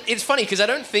amazing. It's funny because I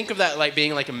don't think of that like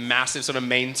being like a massive sort of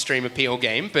mainstream appeal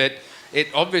game, but it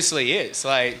obviously is.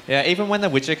 Like, yeah, even when The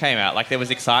Witcher came out, like there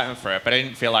was excitement for it, but I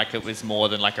didn't feel like it was more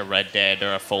than like a Red Dead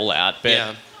or a Fallout.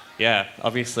 But yeah,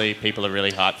 obviously people are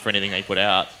really hyped for anything they put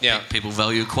out. Yeah, people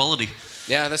value quality.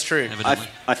 Yeah, that's true.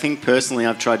 I think personally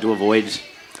I've tried to avoid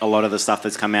a lot of the stuff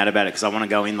that's come out about it because I want to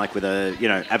go in like with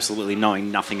a, absolutely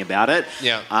knowing nothing about it.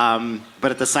 Yeah.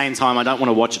 But at the same time, I don't want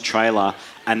to watch a trailer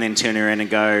and then turn around and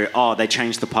go, oh, they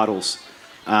changed the puddles.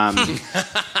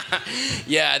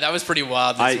 Yeah, that was pretty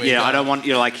wild this week. Yeah, I don't want,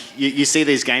 you see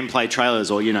these gameplay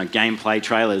trailers or, gameplay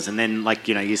trailers and then,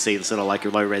 you see sort of like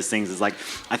low-res things. It's like,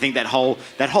 I think that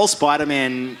whole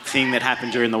Spider-Man thing that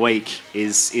happened during the week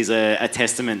is a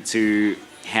testament to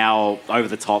how over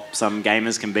the top some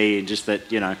gamers can be, and just that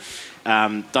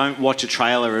don't watch a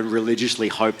trailer and religiously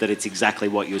hope that it's exactly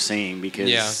what you're seeing,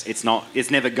 because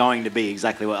it's never going to be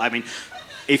exactly what. I mean,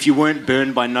 if you weren't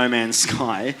burned by No Man's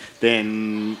Sky,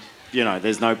 then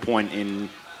there's no point in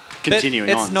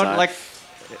continuing on. It's not like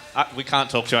we can't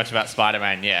talk too much about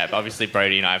Spider-Man yet, but obviously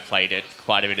Brodie and I have played it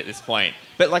quite a bit at this point.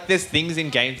 But there's things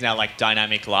in games now like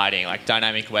dynamic lighting, like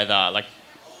dynamic weather,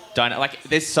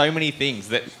 there's so many things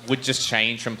that would just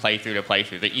change from playthrough to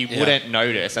playthrough that you wouldn't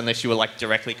notice unless you were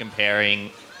directly comparing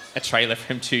a trailer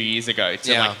from 2 years ago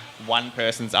to one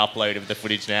person's upload of the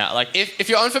footage now. If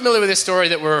you're unfamiliar with this story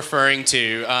that we're referring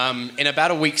to, in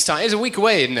about a week's time, it's a week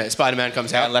away, isn't it? Spider-Man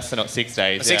comes out. Less than 6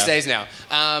 days. 6 days now.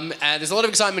 And there's a lot of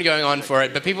excitement going on for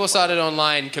it, but people started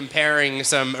online comparing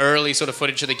some early sort of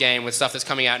footage of the game with stuff that's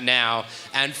coming out now,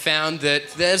 and found that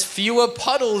there's fewer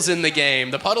puddles in the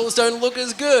game. The puddles don't look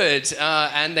as good,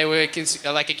 and they were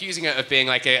accusing it of being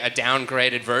like a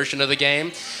downgraded version of the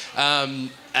game.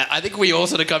 I think we all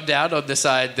sort of come down on the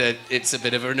side that it's a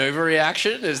bit of an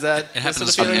overreaction. Is that it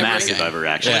happens a massive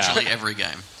overreaction? Literally every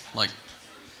game.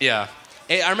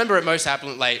 I remember it most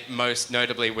happened, most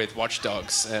notably with Watch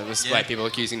Dogs. It was people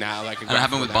accusing that and it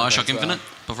happened with Bioshock Infinite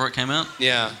before it came out.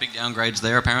 Yeah, big downgrades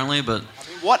there apparently, but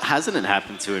what hasn't it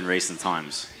happened to in recent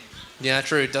times? Yeah,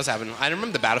 true. It does happen. I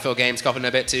remember the Battlefield games copping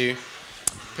a bit too.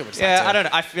 Yeah, I don't know.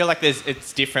 I feel like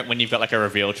it's different when you've got a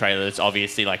reveal trailer that's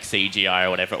obviously CGI or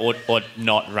whatever, or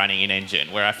not running in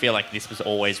engine, where I feel like this was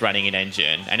always running in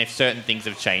engine, and if certain things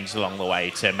have changed along the way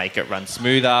to make it run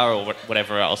smoother or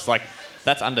whatever else,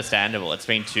 that's understandable. It's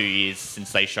been 2 years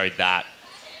since they showed that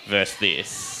versus this.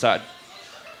 So,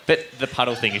 but the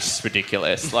puddle thing is just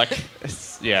ridiculous.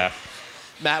 Yeah.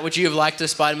 Matt, would you have liked a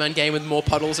Spider-Man game with more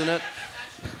puddles in it?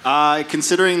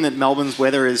 Considering that Melbourne's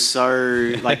weather is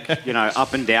so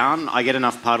up and down, I get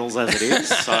enough puddles as it is.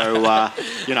 So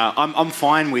I'm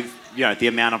fine with the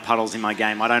amount of puddles in my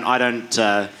game. I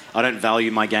don't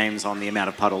value my games on the amount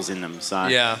of puddles in them. So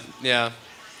yeah.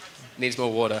 Needs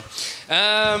more water.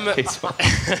 All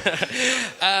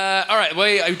right,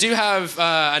 we do have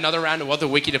another round of What the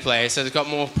Wiki to play, so they've got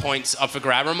more points up for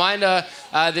grab. Reminder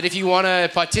that if you want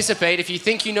to participate, if you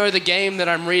think you know the game that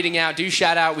I'm reading out, do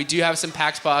shout out. We do have some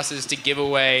PAX passes to give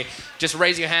away. Just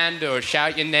raise your hand or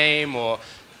shout your name or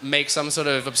make some sort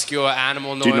of obscure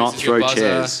animal noise. Do not with your throw buzzer.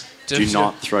 chairs. Do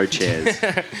not throw chairs.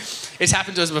 It's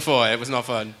happened to us before. It was not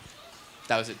fun.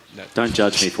 That was it. No. Don't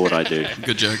judge me for what I do.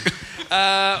 Good joke.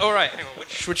 All right, hang on.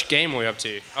 Which game are we up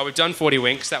to? Oh, we've done 40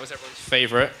 Winks. That was everyone's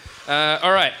favourite.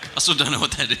 All right. I still don't know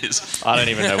what that is. I don't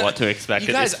even know what to expect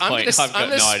at this point. I'm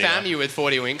going to spam you with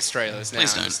 40 Winks trailers now.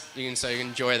 Please don't. So you can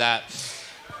enjoy that.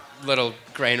 little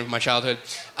grain of my childhood.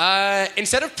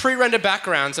 Instead of pre-rendered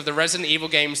backgrounds of the Resident Evil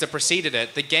games that preceded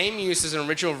it, the game uses an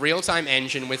original real-time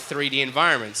engine with 3D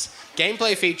environments.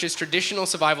 Gameplay features traditional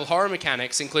survival horror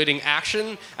mechanics, including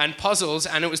action and puzzles,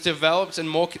 and it was developed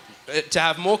to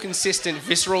have more consistent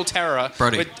visceral terror.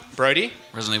 Brodie?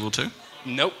 Resident Evil 2?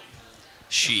 Nope.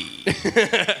 She. With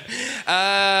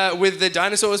the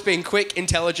dinosaurs being quick,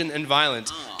 intelligent, and violent.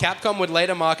 Capcom would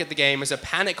later market the game as a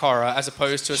panic horror as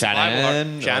opposed to a survival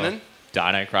horror. Shannon?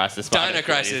 Dino Crisis. Dino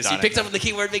Crisis. You picked up on the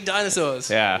keyword big dinosaurs.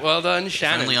 Yeah. Well done,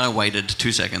 Shannon. Only I waited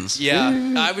 2 seconds.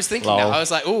 Yeah. I was thinking that. I was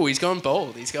like, oh, he's going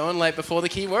bold. He's going like before the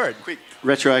keyword. Quick,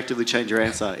 retroactively change your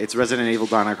answer. It's Resident Evil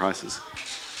Dino Crisis.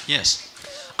 Yes.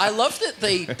 I love that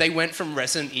they went from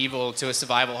Resident Evil to a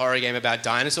survival horror game about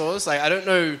dinosaurs. Like, I don't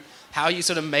know how you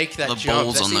sort of make that the jump.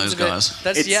 balls That on seems those a bit- guys.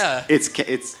 That's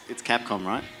It's Capcom,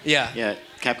 right? Yeah. Yeah,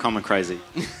 Capcom are crazy.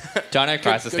 Dino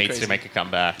Crisis good needs crazy. to make a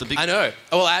comeback. I know.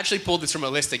 Oh, well, I actually pulled this from a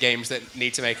list of games that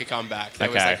need to make a comeback. There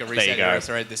was Okay, like a there reset you go. hero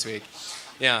thread this week.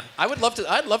 Yeah, I'd love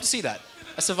to see that.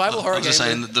 A survival horror I'm game. just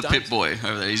saying, with the Pip Boy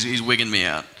over there, he's wigging me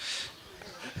out.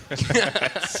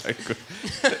 So good.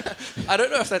 I don't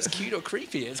know if that's cute or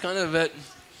creepy. It's kind of a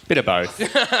Bit of both.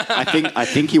 I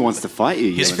think he wants to fight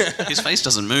you. His, Ewan. his face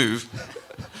doesn't move.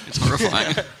 It's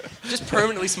horrifying. just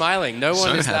permanently smiling. No one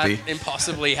So is happy. that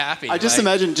impossibly happy. I just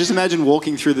like- imagine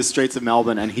walking through the streets of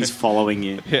Melbourne and he's following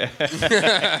you.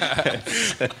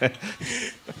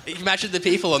 Imagine the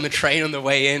people on the train on the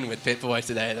way in with Pit Boy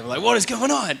today. They're like, what is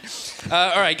going on?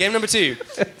 All right, game number 2.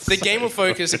 The game will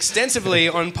focus extensively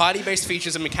on party-based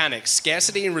features and mechanics,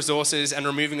 scarcity in resources, and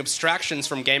removing abstractions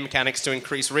from game mechanics to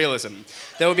increase realism.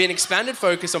 There will be an expanded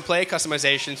focus on player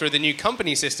customization through the new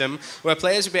company system, where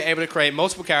players will be able to create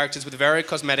multiple characters with varied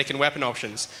cosmetic and weapon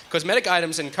options. Cosmetic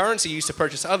items and currency used to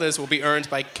purchase others will be earned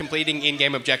by completing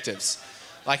in-game objectives.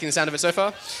 Liking the sound of it so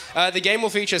far? The game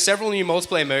will feature several new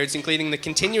multiplayer modes, including the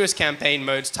continuous campaign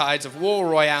modes Tides of War,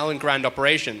 Royale, and Grand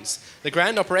Operations. The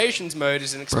Grand Operations mode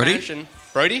is an expansion...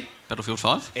 Brodie? Battlefield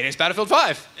 5? It is Battlefield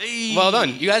 5. Hey. Well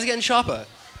done. You guys are getting sharper.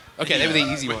 Okay, they were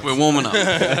the easy ones. We're warming up.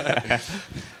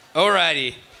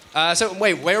 Alrighty. So,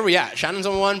 wait, where are we at? Shannon's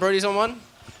on 1, Brodie's on 1?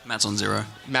 Matt's on 0.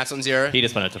 Matt's on 0. He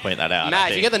just wanted to point that out.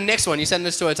 Matt, if you get the next one, you send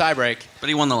us to a tiebreak. But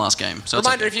he won the last game. So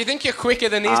Reminder, it's if you think you're quicker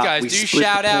than these guys, we do split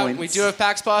shout the out. points. We do have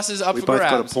PAX passes up We for both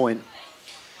grabs. got a point.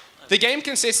 The game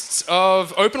consists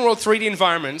of open-world 3D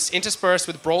environments interspersed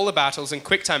with brawler battles and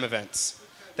quick-time events.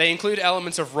 They include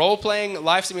elements of role-playing,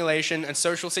 life simulation, and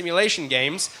social simulation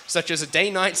games, such as a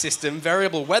day-night system,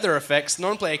 variable weather effects,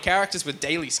 non-player characters with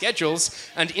daily schedules,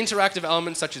 and interactive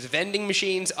elements such as vending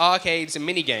machines, arcades, and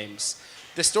minigames.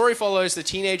 The story follows the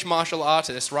teenage martial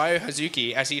artist Ryo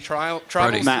Hazuki as he travels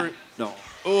through... Matt, no.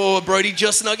 Oh, Brodie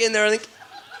just snuck in there, I think.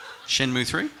 Shenmue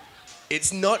 3?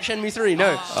 It's not Shenmue 3,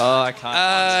 no. Oh, I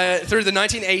can't. Through the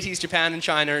 1980s Japan and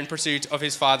China in pursuit of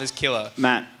his father's killer.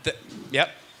 Matt,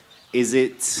 Yep. is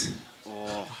it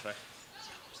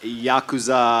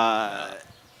Yakuza...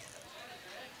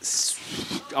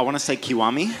 I want to say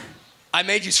Kiwami. I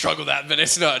made you struggle that, but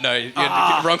it's not. No, you're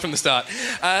wrong from the start.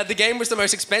 The game was the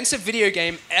most expensive video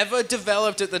game ever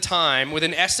developed at the time, with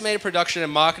an estimated production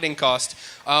and marketing cost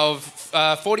of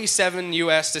 47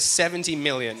 US to 70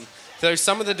 million, though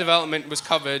some of the development was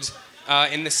covered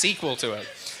in the sequel to it.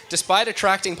 Despite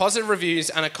attracting positive reviews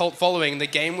and a cult following, the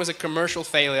game was a commercial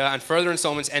failure and further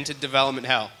installments entered development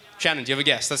hell. Shannon, do you have a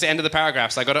guess? That's the end of the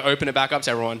paragraph, so I got to open it back up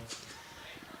to everyone.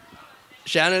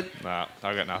 Shannon? No,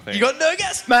 I got nothing. You got no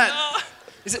guess? Matt. No.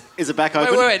 Is it back Wait,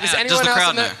 open? wait. Does Does anyone the else crowd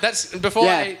in the, know? that's before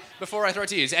Yeah. I throw it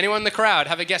to you? Does anyone in the crowd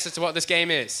have a guess as to what this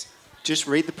game is? Just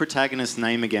read the protagonist's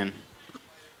name again.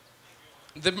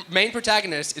 The main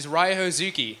protagonist is Ryo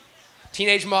Hazuki,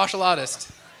 teenage martial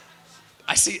artist.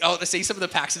 I see some of the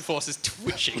Paxton forces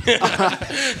twitching.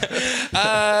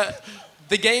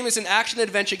 The game is an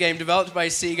action-adventure game developed by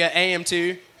Sega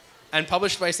AM2 and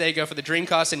published by Sega for the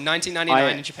Dreamcast in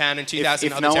 1999 in Japan and 2000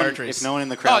 in other territories. If no one in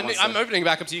the crowd Oh, wants I'm to... opening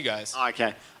back up to you guys. Oh,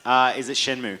 okay. Is it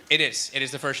Shenmue? It is. It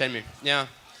is the first Shenmue. Yeah.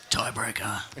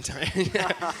 Tiebreaker.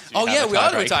 Oh, yeah, we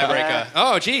are doing a tiebreaker? tiebreaker.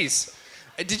 Oh, jeez.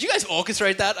 Did you guys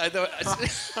orchestrate that?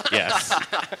 Yes.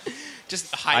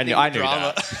 Just heightening I knew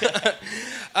drama.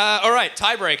 All right,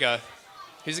 tiebreaker.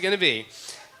 Who's it going to be?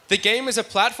 The game is a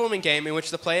platforming game in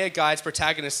which the player guides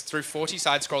protagonists through 40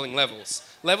 side-scrolling levels.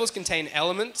 Levels contain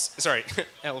elements.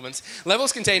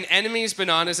 Levels contain enemies,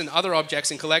 bananas, and other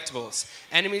objects and collectibles.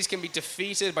 Enemies can be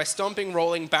defeated by stomping,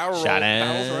 rolling, barrel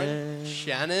throwing.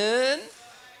 Shannon.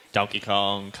 Donkey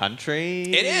Kong Country.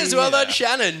 It is. Well done,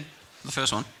 Shannon. The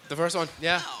first one. The first one.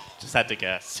 Yeah. Just had to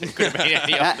guess. It could have been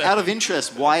any of them. Out of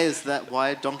interest, why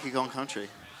Donkey Kong Country?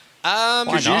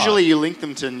 Because usually you link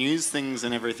them to news things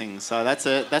and everything, so that's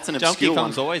an obscure Donkey one.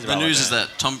 Kong's always The relevant. news is that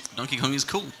Donkey Kong is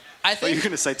cool. I Well, you're think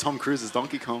going to say Tom Cruise is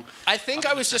Donkey Kong. I think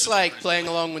I was just like playing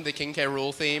along with the King K.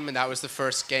 Rool theme, and that was the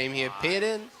first game he appeared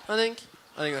in. I think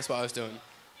that's what I was doing.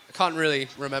 I can't really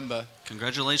remember.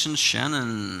 Congratulations,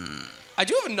 Shannon. I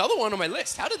do have another one on my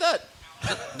list. How did that?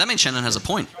 That means Shannon has a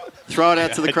point. Throw it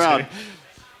out to the crowd.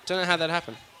 Don't know how that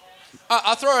happened.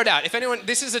 I'll throw it out. If anyone,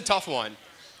 this is a tough one.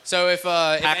 So if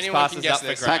anyone can guess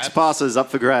this, Pax passes up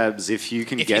for grabs if you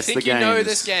can guess the if you think games. you know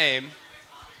this game,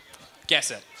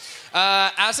 guess it.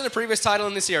 As in a previous title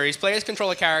in the series, players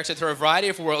control a character through a variety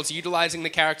of worlds utilizing the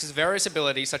character's various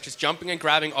abilities such as jumping and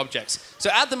grabbing objects. So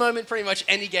at the moment, pretty much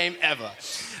any game ever.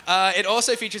 It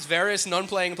also features various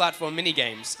non-playing platform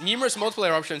mini-games. Numerous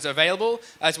multiplayer options are available,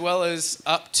 as well as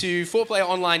up to 4-player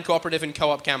online cooperative and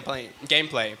co-op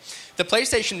gameplay. The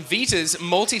PlayStation Vita's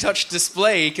multi-touch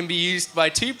display can be used by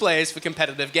 2 players for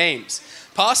competitive games.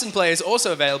 Pass and Play is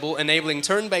also available, enabling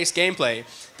turn-based gameplay.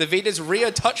 The Vita's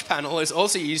rear touch panel is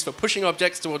also used for pushing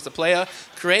objects towards the player,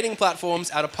 creating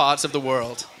platforms out of parts of the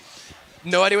world.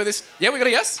 No idea what this... Yeah, we got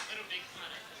a guess?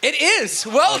 It is!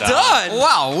 Well done!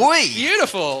 Wow, wait.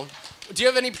 Beautiful. Do you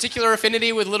have any particular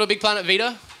affinity with Little Big Planet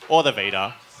Vita? Or the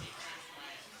Vita.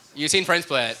 You've seen friends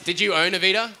play it. Did you own a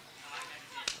Vita?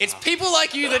 It's people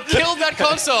like you that killed that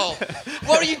console.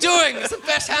 What are you doing? It's the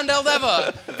best handheld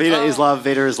ever. Vita is love,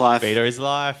 Vita is life. Vita is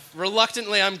life.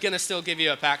 Reluctantly, I'm going to still give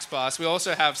you a PAX pass. We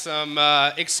also have some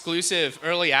exclusive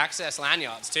early access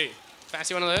lanyards too.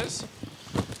 Fancy one of those?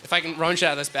 If I can wrench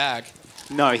out of this bag.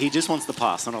 No, he just wants the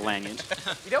pass, not a lanyard.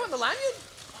 You don't want the lanyard?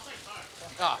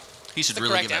 Ah, He should the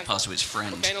really correct give that answer. pass to his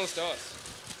friend. okay, no stars.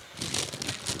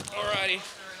 Alrighty.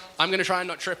 I'm going to try and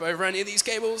not trip over any of these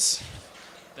cables.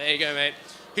 There you go, mate.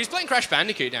 Who's playing Crash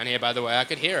Bandicoot down here, by the way? I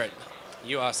could hear it.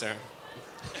 You are, sir.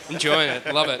 Enjoying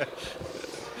it. Love it.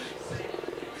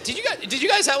 Did you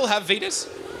guys all have Vitas?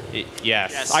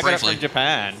 Yes. I got it Briefly. from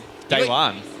Japan. Day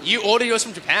one. You ordered yours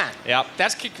from Japan? Yep.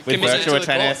 That's With committed to virtual the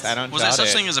tennis cause. and Uncharted. Was there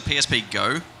such thing as a PSP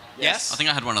Go? Yes. I think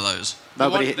I had one of those.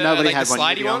 Nobody like had the one.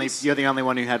 slidey ones? You're the only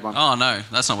one who had one. Oh, no.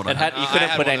 That's not what I It had. had, you I couldn't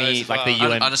had put one of any, those like the as well.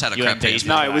 UN. I just had a crap UMD PSP.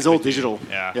 No, it was all with you. digital.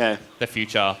 Yeah. The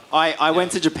future. I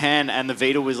went to Japan and the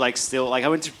Vita was like still like I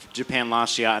went to Japan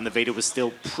last year and the Vita was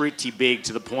still pretty big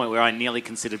to the point where I nearly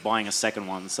considered buying a second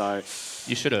one. So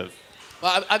You should have.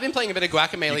 Well, I've been playing a bit of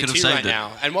Guacamelee could've 2 saved right it.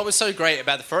 now, and what was so great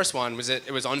about the first one was it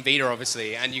was on Vita,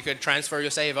 obviously, and you could transfer your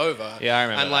save over. Yeah, I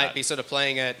remember and like that. be sort of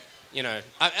playing it, you know.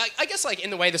 I guess like in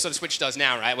the way the sort of Switch does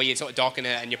now, right, where you're sort of docking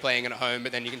it and you're playing it at home,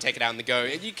 but then you can take it out on the go.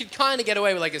 You could kind of get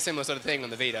away with like a similar sort of thing on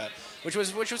the Vita, which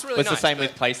was really It's nice. the same but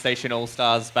with PlayStation All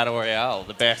Stars Battle Royale,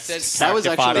 the best That was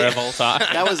character fighter actually- of all time.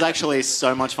 that was actually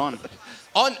so much fun.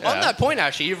 On that point,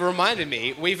 actually, you've reminded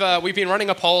me. We've been running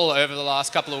a poll over the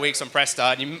last couple of weeks on Press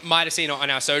Start. You might have seen it on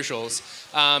our socials.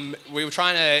 We were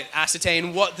trying to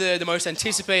ascertain what the most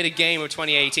anticipated game of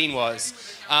 2018 was.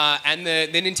 And the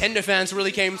Nintendo fans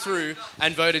really came through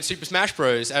and voted Super Smash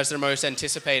Bros. As their most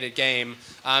anticipated game,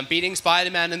 beating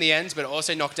Spider-Man in the end, but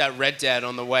also knocked out Red Dead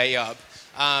on the way up.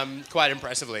 Quite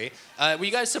impressively. Were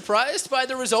you guys surprised by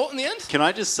the result in the end? Can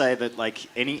I just say that like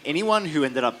anyone who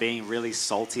ended up being really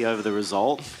salty over the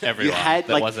result, Everyone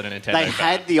that wasn't a Nintendo they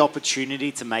fan. had the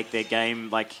opportunity to make their game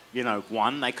like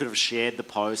won. They could have shared the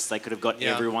post. They could have got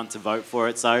Yeah. everyone to vote for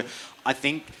it. So I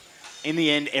think. In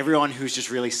the end, everyone who's just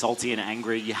really salty and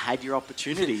angry, you had your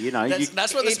opportunity,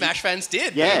 That's what the Smash fans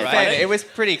did. Yeah, though, right? Fair, it was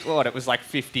pretty close. It was like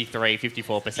 53,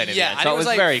 54% in the end. I So think it was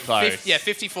like very close.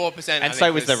 54%. And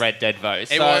so was the Red Dead vote.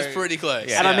 It So- was pretty close.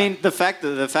 Yeah. And I mean, the fact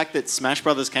that Smash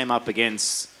Brothers came up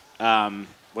against,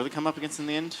 what did it come up against in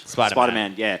the end?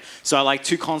 Spider-Man. Yeah. So like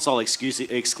 2 console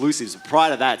exclusives.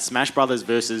 Prior to that, Smash Brothers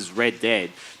versus Red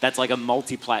Dead. That's like a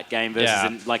multi-plat game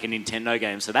versus like a Nintendo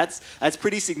game. So that's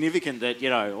pretty significant that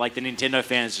like the Nintendo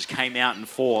fans just came out in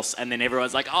force, and then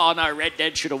everyone's like, oh no, Red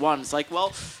Dead should have won. It's like,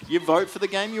 well, you vote for the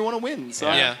game you want to win.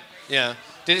 So Yeah.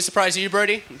 Did it surprise you,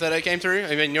 Brodie, that it came through?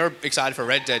 I mean, you're excited for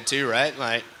Red Dead too, right?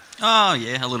 Like, Oh,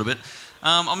 yeah, a little bit.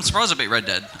 I'm surprised it beat Red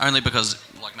Dead, only because,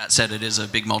 like Matt said, it is a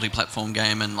big multi-platform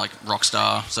game and, like,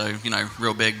 Rockstar, so,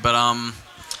 real big. But,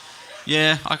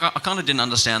 yeah, I kind of didn't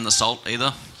understand the salt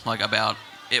either, like, about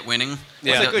it winning.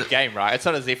 Yeah. It's a good game, right? It's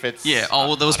not as if it's... Yeah,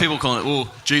 well, there was people calling it,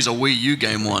 oh, geez, a Wii U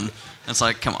game won. It's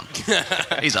like, come on,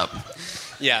 he's up.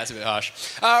 yeah, it's a bit harsh.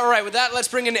 All right, with that, let's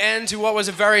bring an end to what was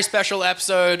a very special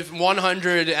episode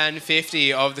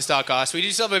 150 of the Starcast. We do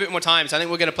still have a bit more time, so I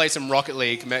think we're going to play some Rocket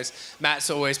League. Matt's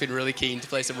always been really keen to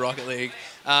play some Rocket League.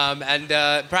 And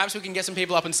perhaps we can get some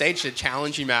people up on stage to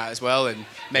challenge you, Matt, as well, and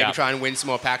maybe try and win some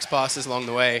more PAX passes along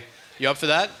the way. You up for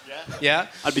that? Yeah?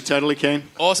 I'd be totally keen.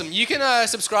 Awesome. You can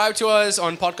subscribe to us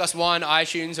on Podcast One,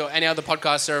 iTunes, or any other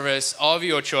podcast service of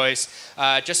your choice.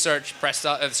 Just search search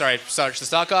the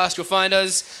Starcast. You'll find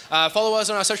us. Follow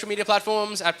us on our social media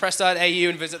platforms at press.au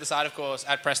and visit the site, of course,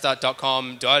 at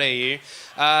press.com.au.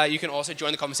 You can also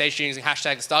join the conversation using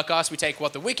hashtag the Starcast. We take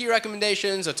the wiki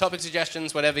recommendations or topic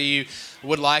suggestions, whatever you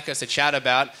would like us to chat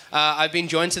about. I've been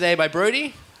joined today by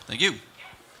Brodie. Thank you.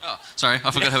 Oh, sorry,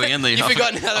 I forgot how we end the. I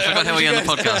forgot how we end the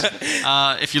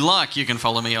podcast. If you like, you can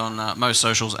follow me on most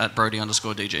socials at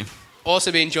Brodie_DG.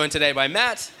 Also being joined today by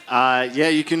Matt.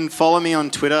 You can follow me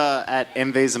on Twitter at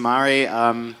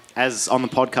MVZamari. As on the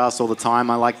podcast all the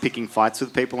time, I like picking fights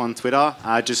with people on Twitter.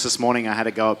 Just this morning, I had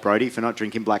a go at Brodie for not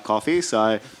drinking black coffee.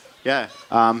 So,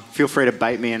 feel free to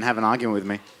bait me and have an argument with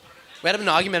me. We had an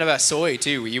argument about soy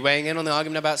too. Were you weighing in on the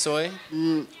argument about soy?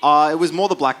 It was more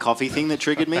the black coffee thing that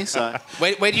triggered me. So,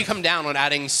 where do you come down on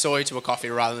adding soy to a coffee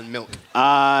rather than milk?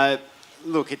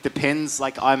 Look, it depends.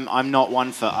 Like, I'm not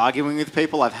one for arguing with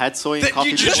people. I've had soy in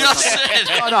coffee. You just said.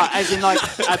 No, as in like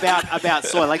about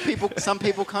soy. Like some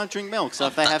people can't drink milk, so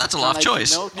if they have that's a life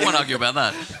choice. Milk, I won't argue about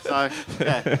that. So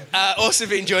yeah. Also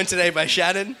being joined today by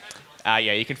Shannon.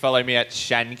 You can follow me at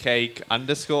shancake_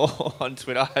 on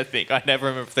Twitter, I think. I never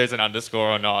remember if there's an underscore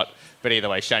or not. But either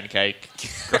way, shancake.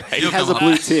 Great. He has a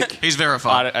blue tick. He's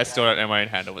verified. I still don't know my own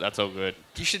handle, but that's all good.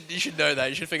 You should know that.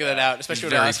 You should figure that out, especially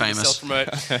when Very I ask you to famous.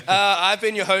 self-promote. I've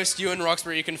been your host, Ewan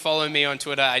Roxburgh. You can follow me on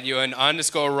Twitter at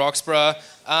Ewan_Roxburgh.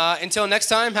 Until next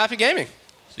time, happy gaming.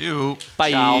 See you.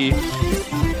 Bye. Ciao.